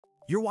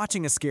You're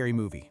watching a scary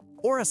movie,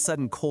 or a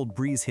sudden cold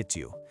breeze hits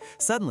you.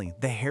 Suddenly,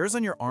 the hairs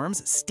on your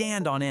arms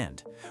stand on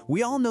end.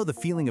 We all know the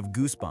feeling of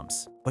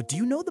goosebumps, but do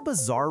you know the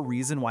bizarre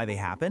reason why they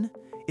happen?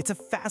 It's a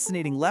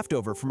fascinating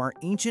leftover from our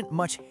ancient,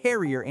 much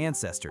hairier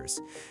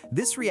ancestors.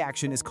 This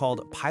reaction is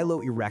called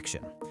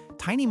piloerection.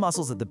 Tiny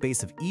muscles at the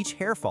base of each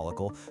hair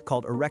follicle,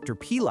 called erector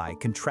pili,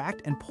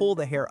 contract and pull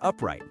the hair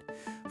upright.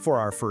 For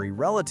our furry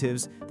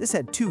relatives, this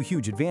had two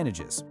huge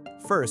advantages.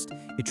 First,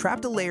 it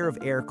trapped a layer of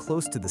air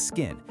close to the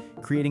skin,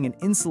 creating an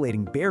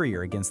insulating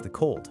barrier against the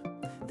cold.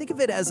 Think of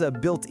it as a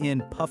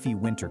built-in puffy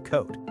winter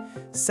coat.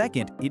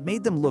 Second, it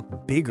made them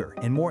look bigger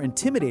and more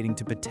intimidating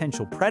to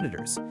potential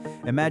predators.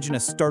 Imagine a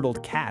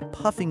startled cat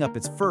puffing up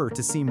its fur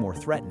to seem more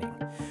threatening.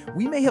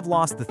 We may have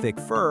lost the thick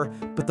fur,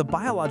 but the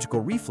biological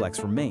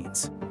reflex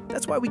remains.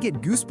 That's why we get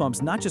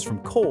goosebumps not just from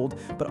cold,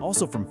 but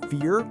also from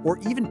fear or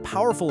even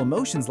powerful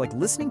emotions like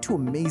listening to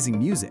amazing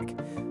music.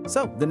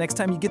 So, the next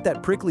time you get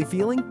that prickly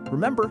feeling,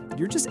 remember,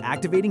 you're just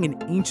activating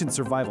an ancient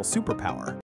survival superpower.